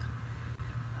missing.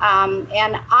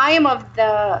 And I am of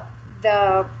the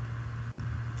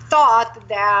thought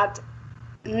that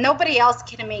nobody else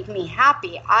can make me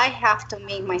happy. I have to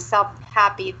make myself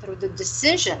happy through the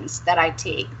decisions that I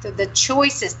take, through the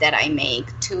choices that I make,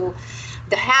 through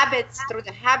the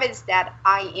habits that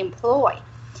I employ.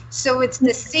 So it's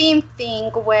the same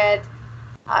thing with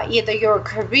either your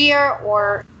career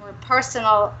or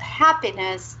personal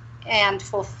happiness and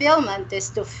fulfillment, is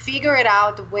to figure it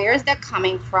out. Where is that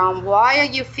coming from? Why are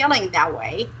you feeling that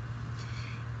way?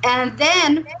 And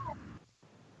then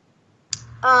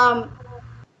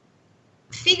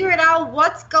figure it out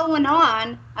what's going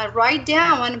on and write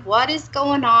down what is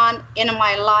going on in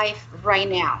my life right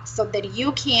now, so that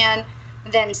you can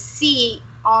then see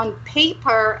on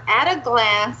paper at a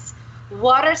glance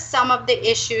what are some of the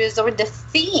issues or the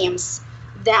themes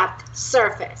that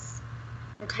surface.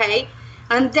 Okay,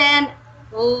 and then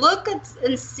look at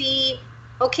and see,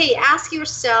 okay, ask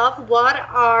yourself, what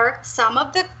are some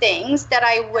of the things that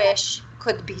I wish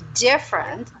could be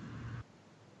different,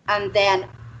 and then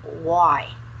why?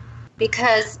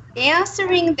 Because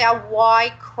answering that why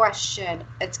question,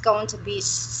 it's going to be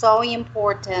so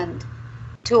important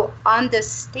to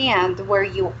understand where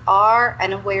you are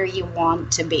and where you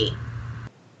want to be.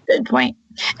 Good point.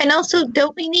 And also,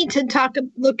 don't we need to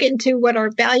look into what our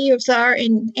values are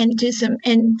and do some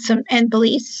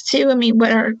beliefs too? I mean,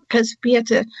 because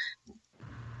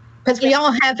we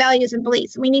all have values and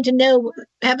beliefs. We need to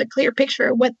have a clear picture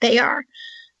of what they are.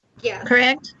 Yeah.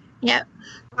 Correct? Yeah.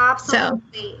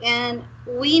 Absolutely. So. And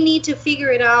we need to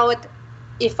figure it out.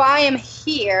 If I am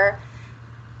here,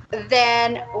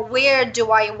 then where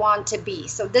do I want to be?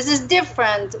 So this is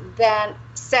different than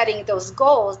setting those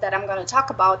goals that I'm going to talk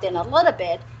about in a little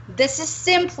bit. This is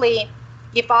simply,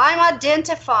 if I'm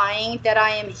identifying that I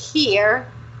am here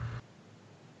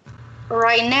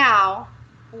right now,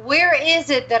 where is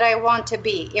it that I want to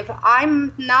be? If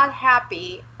I'm not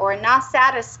happy or not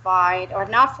satisfied or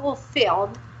not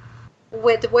fulfilled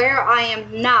with where I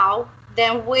am now,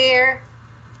 then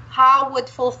how would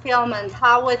fulfillment,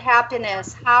 how would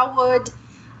happiness, how would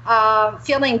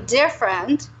feeling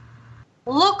different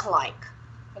look like?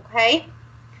 Okay?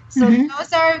 So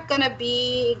those are going to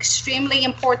be extremely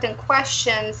important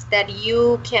questions that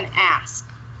you can ask.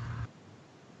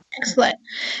 Excellent.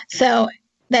 So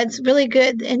that's really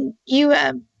good. And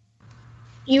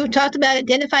you talked about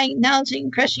identifying, acknowledging,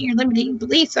 and crushing your limiting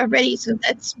beliefs already. So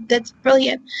that's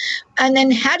brilliant. And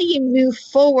then how do you move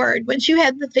forward once you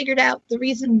have figured out the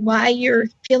reason why you're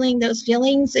feeling those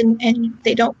feelings and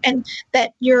they don't, and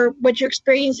that what your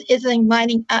experience isn't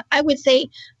lining up? I would say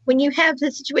when you have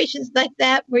the situations like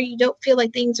that where you don't feel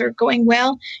like things are going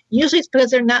well, usually it's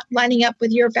because they're not lining up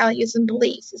with your values and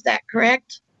beliefs. Is that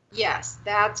correct? Yes,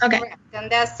 that's correct.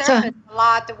 And that surfaces a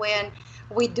lot when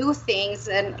we do things,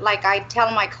 and like I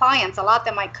tell my clients a lot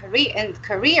in my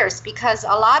careers, because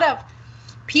a lot of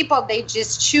people, they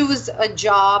just choose a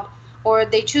job or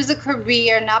they choose a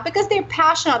career not because they're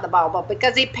passionate about it, but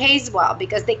because it pays well,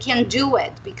 because they can do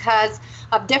it, because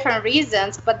of different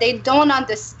reasons. But they don't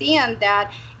understand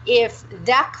that if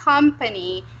that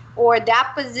company or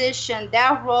that position,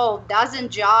 that role doesn't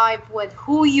jive with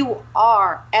who you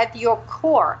are at your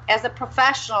core as a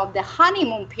professional, the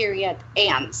honeymoon period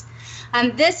ends.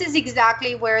 And this is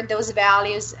exactly where those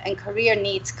values and career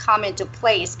needs come into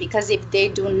place, because if they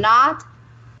do not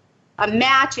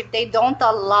match, if they don't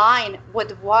align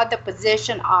with what the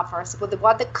position offers, with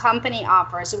what the company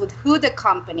offers, with who the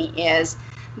company is,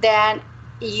 then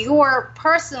your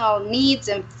personal needs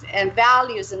and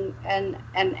values and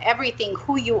everything,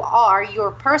 who you are,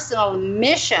 your personal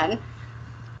mission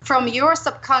from your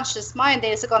subconscious mind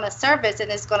is going to surface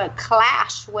and is going to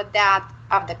clash with that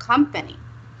of the company.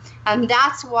 And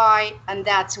that's why, and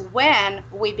that's when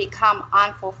we become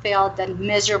unfulfilled and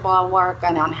miserable at work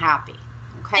and unhappy.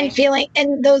 Okay.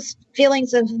 And those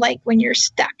feelings of like when you're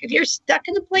stuck. If you're stuck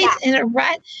in a place in a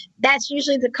rut, that's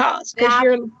usually the cause,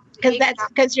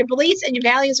 because your beliefs and your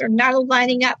values are not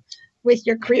lining up with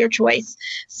your career choice.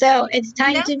 So it's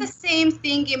time to. That's the same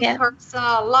thing in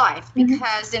personal life,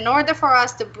 because in order for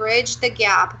us to bridge the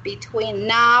gap between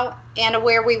now and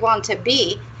where we want to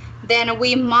be, then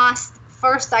we must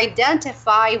first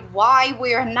identify why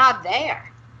we're not there.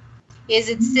 Is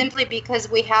it simply because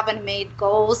we haven't made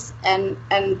goals and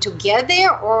to get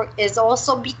there, or is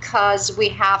also because we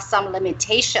have some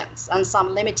limitations and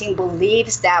some limiting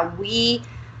beliefs that we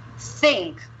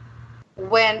think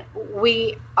when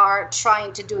we are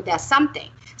trying to do that something?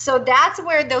 So that's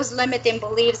where those limiting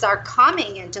beliefs are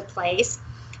coming into place,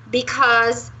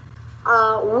 because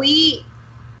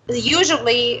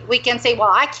we can say,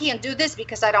 well, I can't do this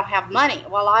because I don't have money.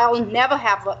 Well, I'll never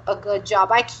have a good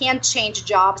job. I can't change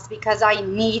jobs because I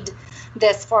need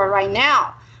this for right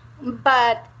now.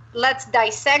 But let's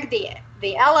dissect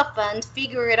the elephant,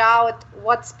 figure it out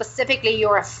what specifically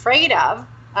you're afraid of.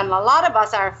 And a lot of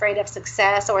us are afraid of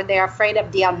success, or they're afraid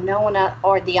of the unknown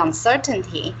or the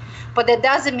uncertainty. But that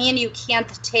doesn't mean you can't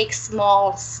take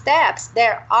small steps.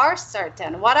 There are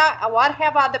certain. What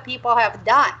have other people have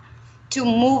done to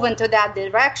move into that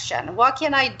direction? What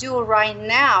can I do right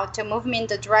now to move me in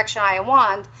the direction I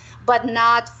want, but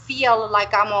not feel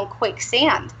like I'm on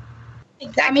quicksand?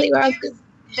 Exactly. I mean,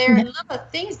 there are little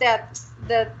things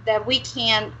that we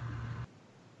can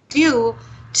do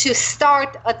to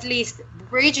start at least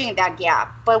bridging that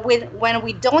gap. But when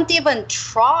we don't even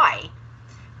try,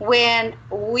 when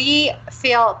we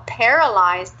feel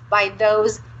paralyzed by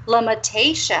those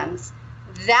limitations,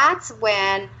 that's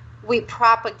when we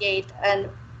propagate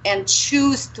and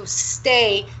choose to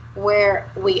stay where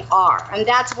we are. And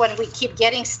that's when we keep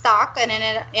getting stuck and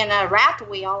in a rat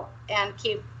wheel and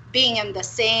keep being in the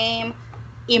same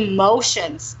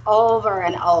emotions over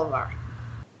and over.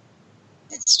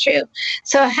 That's true.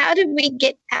 So how do we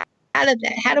get out of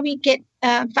that? How do we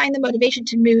find the motivation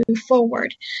to move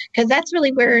forward? Because that's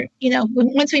really where,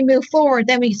 once we move forward,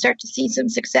 then we start to see some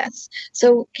success.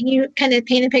 So can you kind of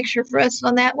paint a picture for us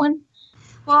on that one?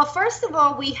 Well, first of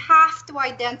all, we have to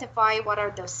identify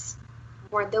where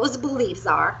those beliefs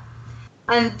are.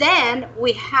 And then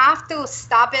we have to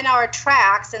stop in our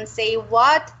tracks and say,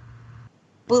 what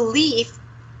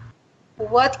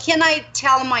can I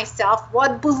tell myself?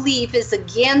 What belief is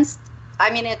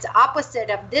it's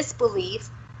opposite of this belief,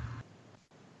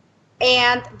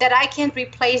 and that I can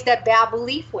replace that bad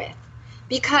belief with.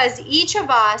 Because each of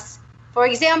us, for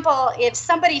example, if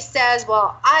somebody says,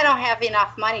 well, I don't have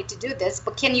enough money to do this,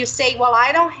 but can you say, well,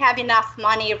 I don't have enough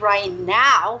money right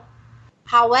now.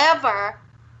 However,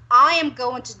 I am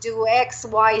going to do X,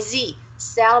 Y, Z,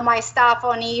 sell my stuff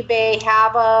on eBay,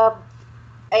 have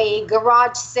a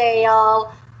garage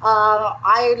sale.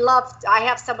 I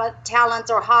have some talents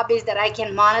or hobbies that I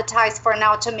can monetize for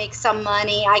now to make some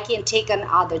money. I can take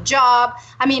another job.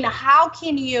 I mean, how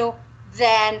can you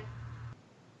then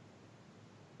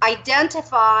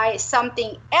identify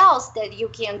something else that you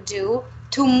can do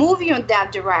to move you in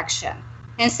that direction,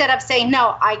 instead of saying,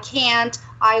 no, I can't,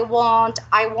 I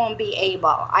won't be able?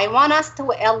 I want us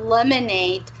to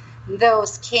eliminate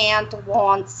those can't,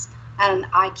 won'ts, and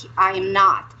I'm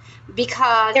not,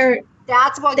 because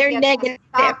that's what they're negative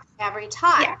every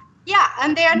time. Yeah,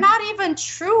 and they're not even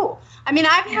true. I mean,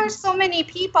 I've heard so many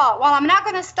people, well, I'm not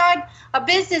going to start a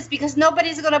business because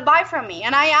nobody's going to buy from me.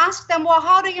 And I asked them, well,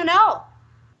 how do you know?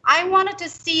 I wanted to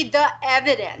see the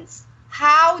evidence.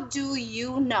 How do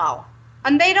you know?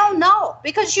 And they don't know,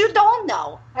 because you don't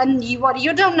know. And what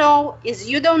you don't know is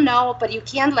you don't know, but you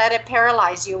can't let it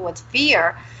paralyze you with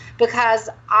fear, because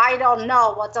I don't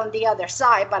know what's on the other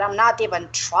side, but I'm not even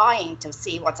trying to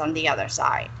see what's on the other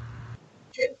side.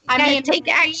 Take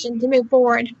action to move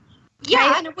forward.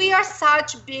 Yeah, right? And we are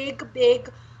such big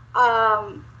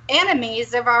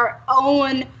enemies of our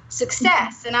own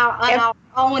success and our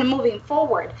own moving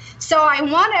forward. So I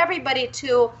want everybody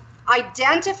to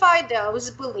identify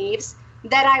those beliefs,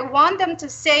 that I want them to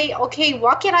say, okay,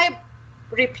 what can I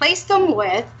replace them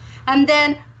with? And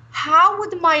then how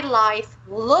would my life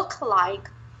look like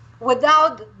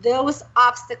without those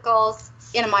obstacles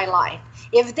in my life?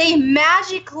 If they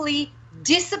magically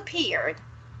disappeared,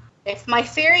 if my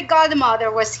fairy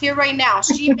godmother was here right now,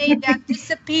 she made them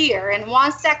disappear in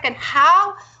 1 second,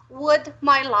 how would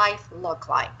my life look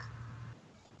like?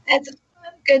 That's a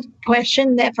good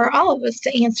question that for all of us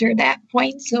to answer that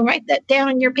point. So write that down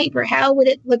on your paper. How would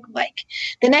it look like?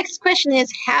 The next question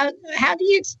is, how do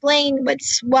you explain what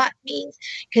SWOT means?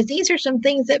 Because these are some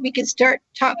things that we could start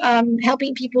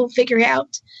helping people figure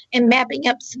out and mapping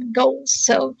up some goals.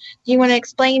 So do you want to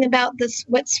explain about this,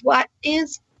 what SWOT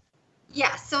is?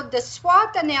 Yeah, so the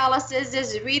SWOT analysis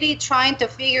is really trying to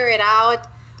figure it out.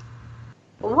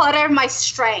 What are my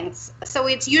strengths? So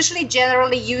it's usually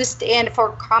generally used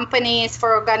for companies,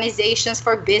 for organizations,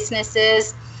 for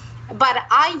businesses. But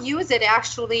I use it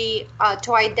actually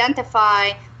to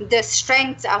identify the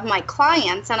strengths of my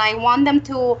clients. And I want them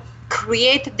to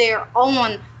create their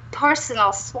own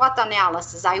personal SWOT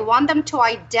analysis. I want them to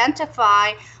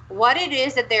identify what it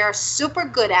is that they're super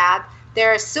good at,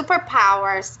 their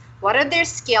superpowers, what are their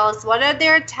skills, what are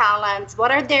their talents, what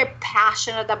are they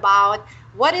passionate about,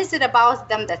 what is it about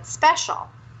them that's special.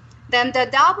 Then the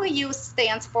W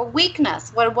stands for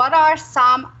weakness. Well, what are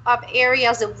some of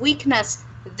areas of weakness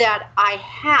that I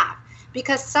have?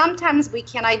 Because sometimes we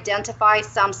can identify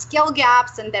some skill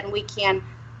gaps, and then we can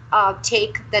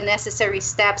take the necessary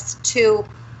steps to,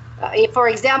 if, for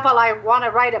example, I want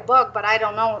to write a book, but I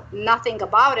don't know nothing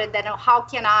about it, then how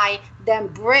can I then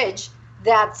bridge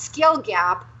that skill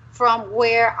gap from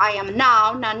where I am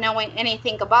now, not knowing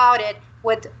anything about it,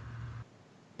 with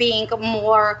being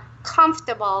more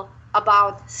comfortable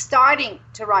about starting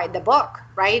to write the book,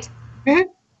 right? Mm-hmm.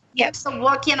 Yep. So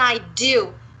what can I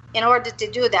do in order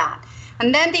to do that?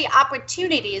 And then the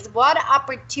opportunities, what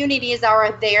opportunities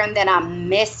are there and that I'm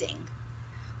missing?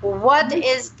 What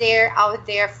is there out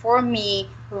there for me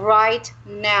right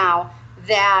now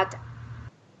that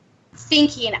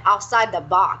thinking outside the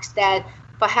box, that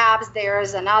perhaps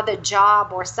there's another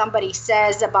job or somebody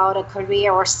says about a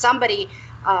career or somebody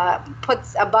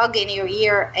puts a bug in your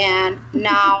ear and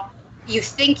now you're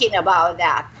thinking about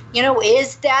that.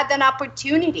 Is that an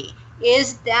opportunity?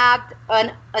 Is that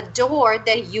a door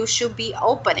that you should be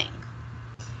opening?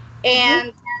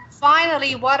 And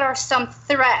finally, what are some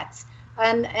threats?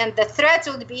 And the threats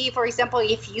would be, for example,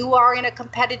 if you are in a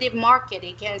competitive market,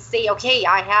 you can say, okay,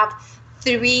 I have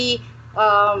three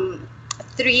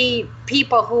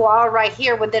people who are right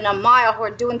here within a mile who are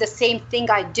doing the same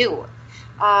thing I do.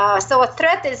 So a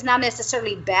threat is not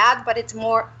necessarily bad, but it's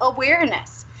more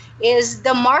awareness. Is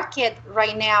the market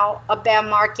right now a bad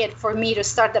market for me to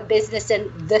start a business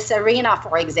in this arena,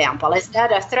 for example? Is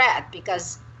that a threat?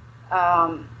 Because,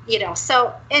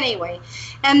 so anyway.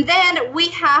 And then we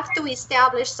have to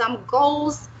establish some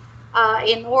goals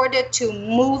in order to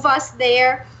move us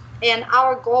there. And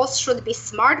our goals should be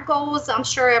SMART goals. I'm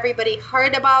sure everybody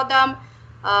heard about them.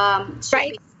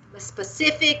 Should be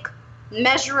specific,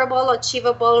 measurable,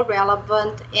 achievable,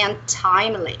 relevant, and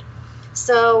timely.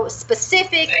 So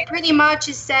specific, pretty much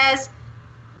it says,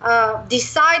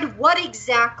 decide what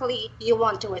exactly you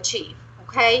want to achieve,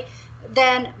 okay?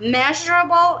 Then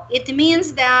measurable, it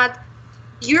means that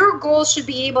your goal should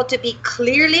be able to be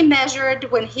clearly measured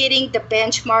when hitting the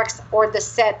benchmarks or the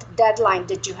set deadline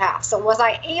that you have. So was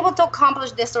I able to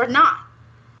accomplish this or not?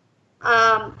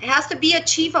 It has to be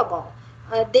achievable.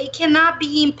 They cannot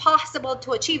be impossible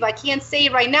to achieve. I can't say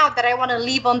right now that I want to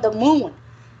live on the moon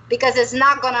because it's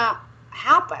not going to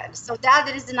happen. So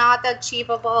that is not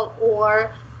achievable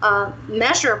or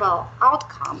measurable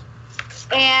outcome.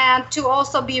 And to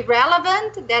also be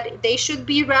relevant, that they should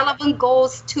be relevant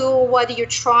goals to what you're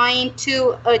trying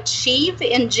to achieve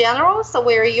in general. So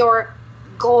where your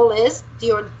goal is,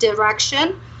 your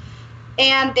direction,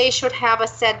 and they should have a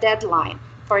set deadline.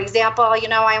 For example,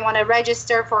 I want to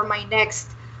register for my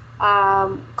next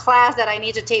class that I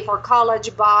need to take for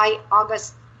college by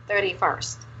August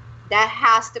 31st. That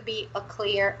has to be a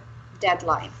clear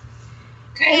deadline.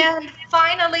 Okay. And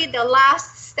finally, the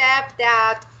last step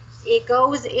that it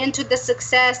goes into the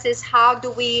success is how do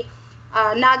we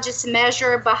not just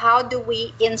measure, but how do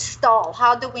we install?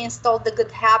 How do we install the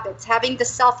good habits? Having the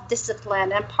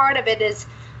self-discipline. And part of it is,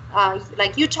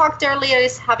 like you talked earlier,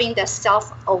 is having the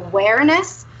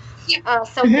self-awareness.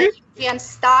 So that you can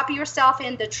stop yourself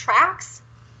in the tracks.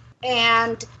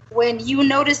 And when you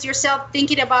notice yourself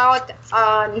thinking about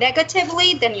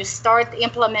negatively, then you start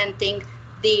implementing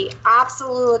the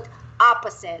absolute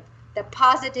opposite, the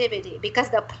positivity, because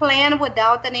the plan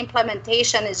without an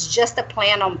implementation is just a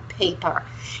plan on paper.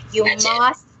 You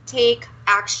must take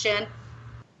action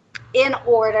in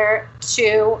order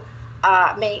to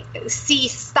see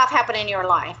stuff happen in your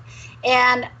life.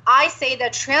 And I say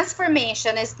that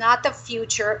transformation is not the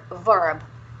future verb,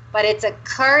 but it's a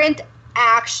current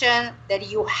action that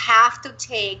you have to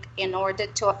take in order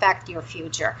to affect your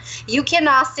future. You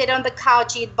cannot sit on the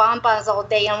couch, eat bonbons all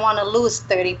day and want to lose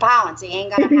 30 pounds. It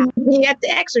ain't going to happen. You have to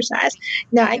exercise.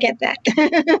 No, I get that.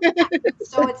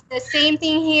 So it's the same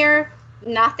thing here.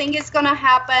 Nothing is going to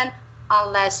happen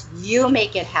unless you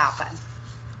make it happen.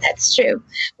 That's true.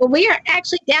 Well, we are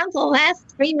actually down to the last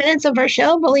 3 minutes of our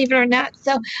show, believe it or not.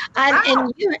 So,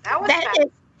 and you,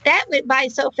 that went by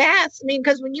so fast. I mean,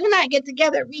 because when you and I get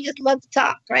together, we just love to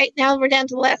talk, right? Now we're down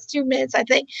to the last 2 minutes, I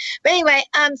think. But anyway,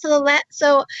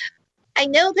 so I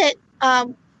know that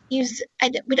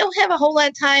we don't have a whole lot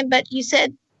of time, but you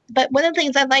said, but one of the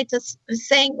things I'd like to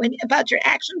say about your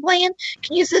action plan,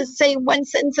 can you just say one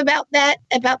sentence about that,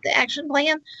 about the action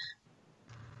plan?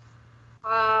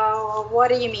 What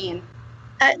do you mean?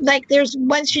 like there's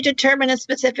once you determine a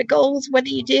specific goals, what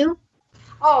do you do?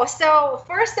 Oh, so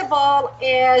first of all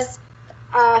is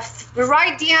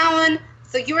write down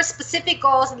your specific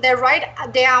goals, and then write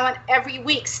down every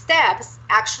week steps,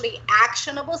 actually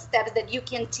actionable steps that you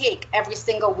can take every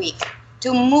single week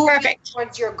to move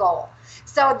towards your goal.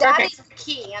 So that is the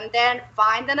key. And then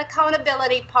find an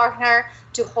accountability partner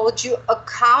to hold you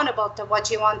accountable to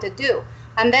what you want to do.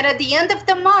 And then at the end of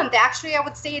the month, actually, I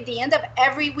would say at the end of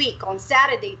every week on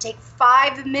Saturday, take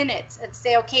 5 minutes and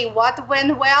say, okay, what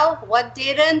went well, what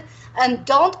didn't, and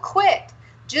don't quit.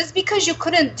 Just because you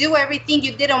couldn't do everything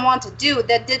you didn't want to do,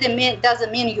 that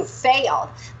doesn't mean you failed.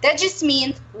 That just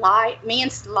means life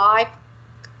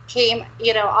came,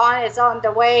 on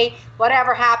the way,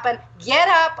 whatever happened. Get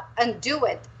up and do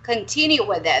it. Continue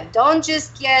with it. Don't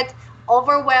just get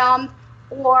overwhelmed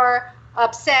or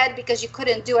upset because you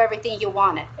couldn't do everything you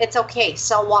wanted. It's okay.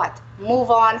 So what? Move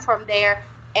on from there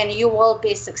and you will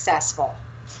be successful.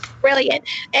 Brilliant.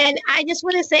 And I just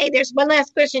want to say there's one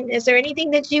last question. Is there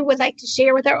anything that you would like to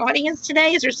share with our audience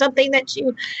today? Is there something that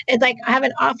you have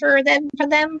an offer for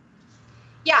them?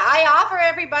 Yeah, I offer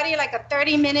everybody like a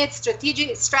 30-minute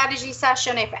strategy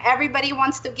session. If everybody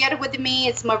wants to get with me,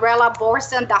 it's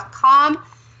MarillaBorson.com.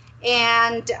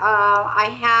 And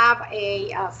I have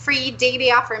a free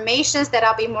daily affirmations that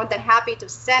I'll be more than happy to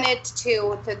send it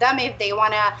to them if they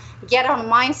want to get on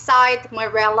my site,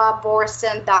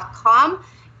 MarillaBorson.com.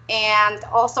 And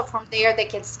also from there, they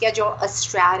can schedule a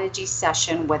strategy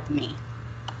session with me.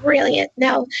 Brilliant.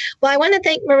 Well, I want to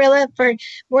thank Marilla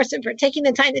Borson for taking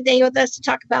the time today with us to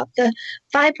talk about the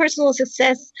 5 steps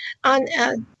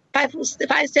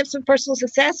of personal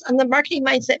success on the Marketing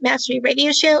Mindset Mastery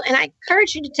Radio Show. And I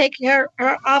encourage you to take her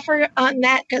offer on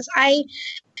that because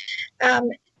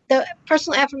the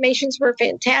personal affirmations were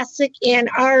fantastic, and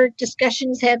our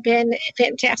discussions have been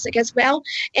fantastic as well.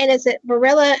 And is it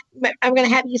Marilla? I'm going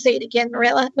to have you say it again,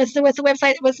 Marilla. What's the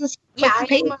website? What's the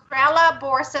page?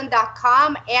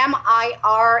 MarillaBorson.com,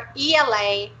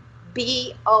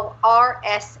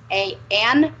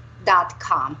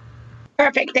 MarillaBorsan.com.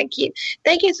 Perfect. Thank you.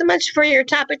 Thank you so much for your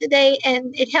topic today.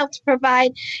 And it helps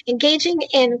provide engaging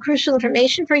and crucial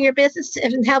information for your business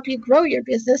and help you grow your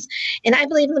business. And I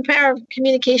believe in the power of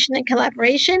communication and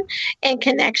collaboration and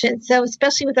connection. So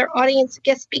especially with our audience,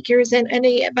 guest speakers, and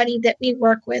anybody that we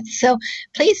work with. So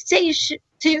please stay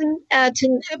tuned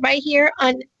to right here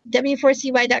on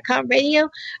W4CY.com radio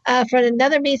for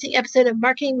another amazing episode of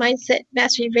Marketing Mindset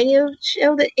Mastery Radio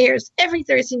Show that airs every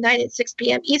Thursday night at 6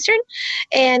 p.m. Eastern.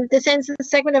 And this ends the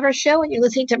segment of our show, and you're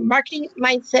listening to Marketing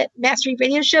Mindset Mastery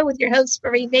Radio Show with your host,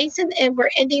 Marie Mason, and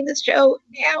we're ending the show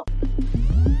now.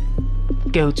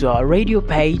 Go to our radio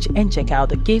page and check out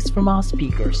the gifts from our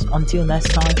speakers. Until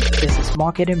next time, this is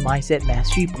Marketing Mindset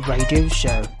Mastery Radio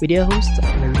Show with your host,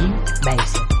 Marie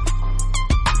Mason.